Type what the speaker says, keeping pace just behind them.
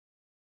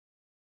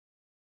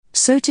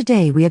So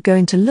today we are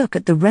going to look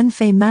at the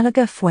Renfe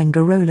Malaga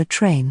Fuengirola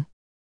train.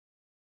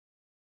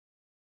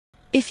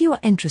 If you are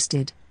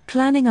interested,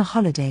 planning a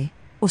holiday,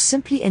 or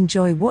simply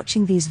enjoy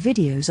watching these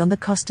videos on the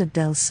Costa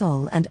del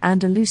Sol and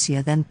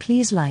Andalusia, then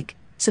please like,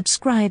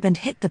 subscribe and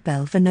hit the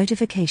bell for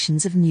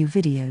notifications of new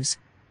videos.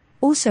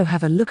 Also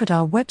have a look at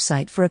our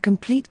website for a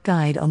complete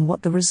guide on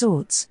what the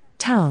resorts,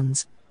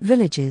 towns,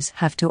 villages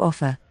have to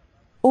offer.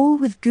 All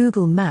with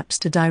Google Maps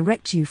to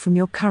direct you from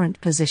your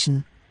current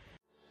position.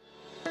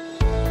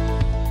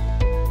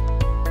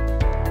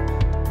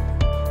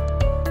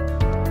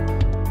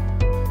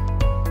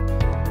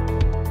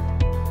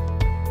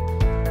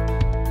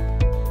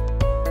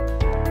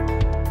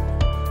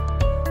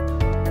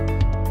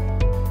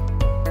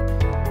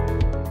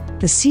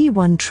 The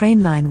C1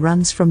 train line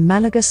runs from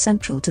Malaga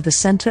Central to the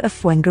center of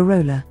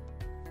Fuengirola.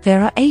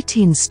 There are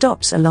 18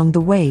 stops along the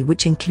way,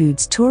 which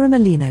includes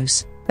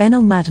Torremolinos,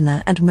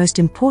 Benalmádena and most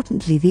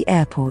importantly the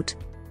airport.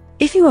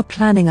 If you are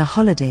planning a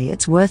holiday,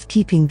 it's worth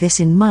keeping this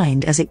in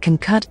mind, as it can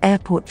cut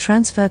airport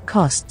transfer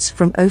costs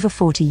from over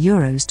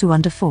 €40 to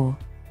under €4.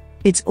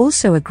 It's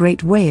also a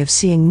great way of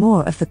seeing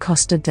more of the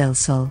Costa del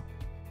Sol.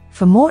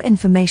 For more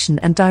information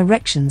and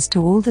directions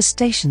to all the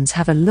stations,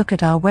 have a look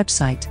at our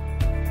website.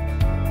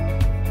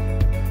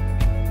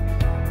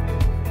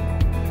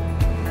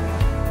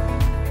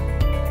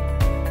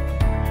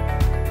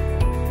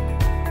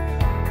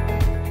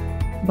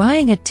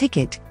 Buying a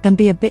ticket can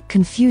be a bit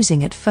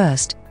confusing at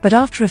first, but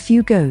after a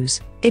few goes,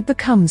 it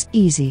becomes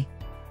easy.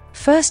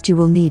 First, you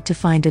will need to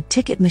find a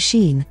ticket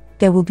machine.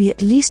 There will be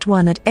at least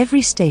one at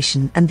every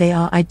station and they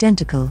are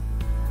identical.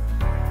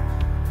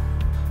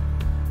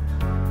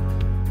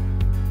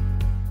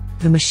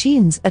 The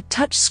machine's a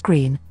touch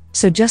screen,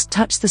 so just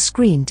touch the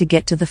screen to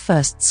get to the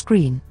first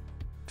screen.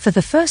 For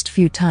the first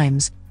few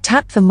times,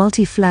 tap the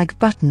multi-flag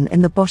button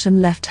in the bottom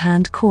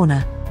left-hand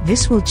corner.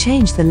 This will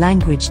change the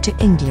language to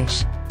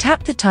English.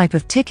 Tap the type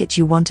of ticket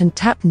you want and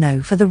tap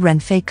No for the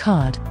Renfe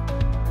card.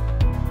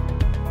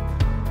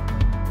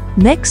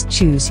 Next,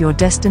 choose your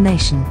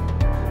destination.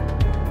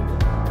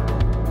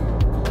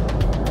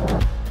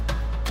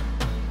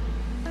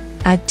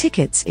 Add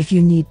tickets if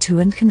you need to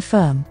and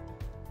confirm.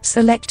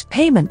 Select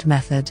payment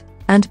method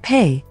and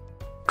pay.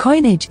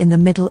 Coinage in the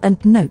middle and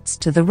notes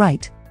to the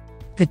right.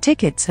 The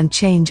tickets and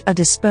change are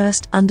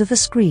dispersed under the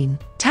screen.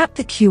 Tap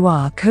the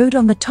QR code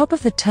on the top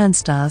of the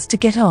turnstiles to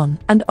get on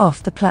and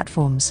off the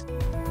platforms.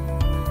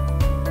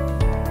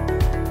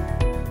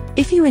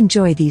 If you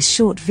enjoy these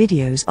short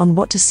videos on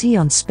what to see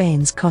on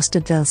Spain's Costa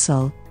del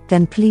Sol,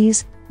 then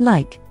please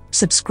like,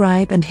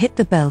 subscribe and hit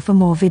the bell for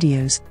more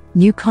videos.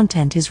 New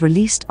content is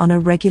released on a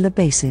regular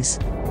basis.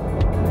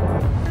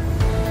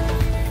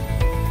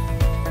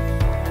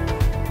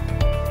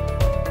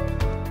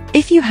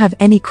 If you have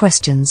any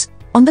questions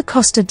on the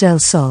Costa del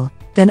Sol,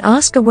 then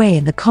ask away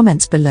in the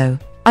comments below.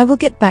 I will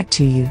get back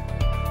to you.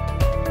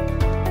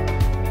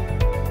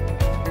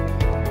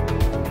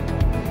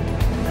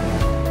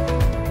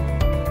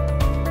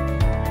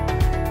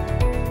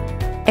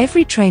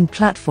 Every train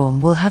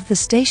platform will have the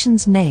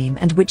station's name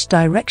and which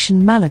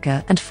direction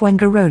Malaga and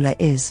Fuengirola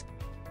is.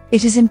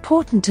 It is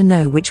important to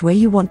know which way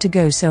you want to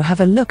go, so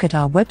have a look at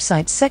our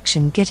website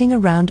section Getting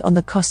Around on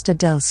the Costa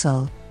del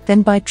Sol,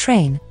 then by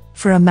train,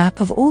 for a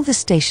map of all the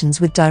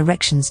stations with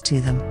directions to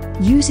them.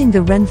 Using the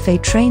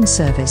Renfe train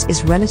service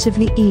is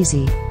relatively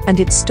easy, and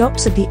it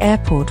stops at the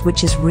airport,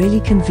 which is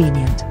really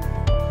convenient.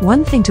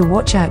 One thing to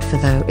watch out for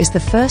though is the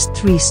first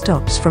 3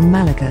 stops from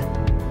Malaga.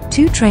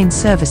 2 train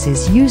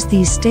services use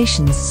these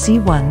stations,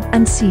 C1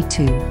 and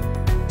C2.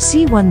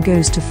 C1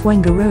 goes to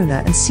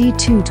Fuengirola and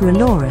C2 to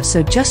Alora,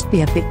 so just be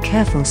a bit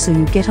careful so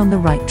you get on the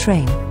right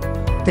train.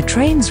 The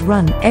trains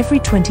run every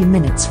 20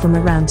 minutes from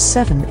around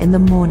 7 in the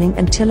morning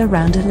until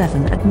around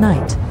 11 at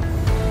night.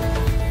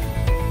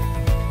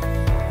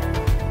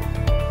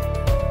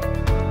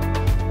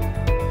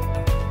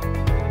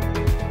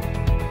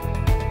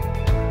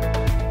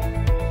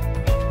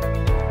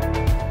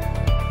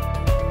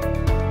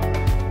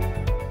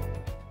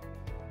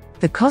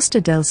 The Costa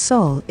del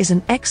Sol is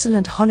an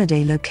excellent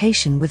holiday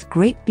location with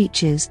great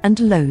beaches and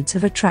loads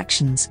of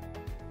attractions.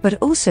 But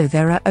also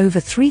there are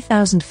over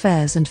 3,000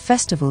 fairs and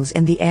festivals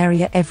in the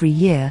area every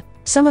year.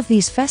 Some of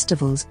these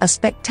festivals are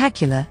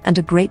spectacular and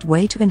a great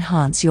way to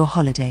enhance your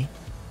holiday.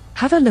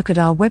 Have a look at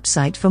our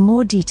website for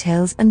more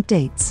details and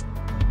dates.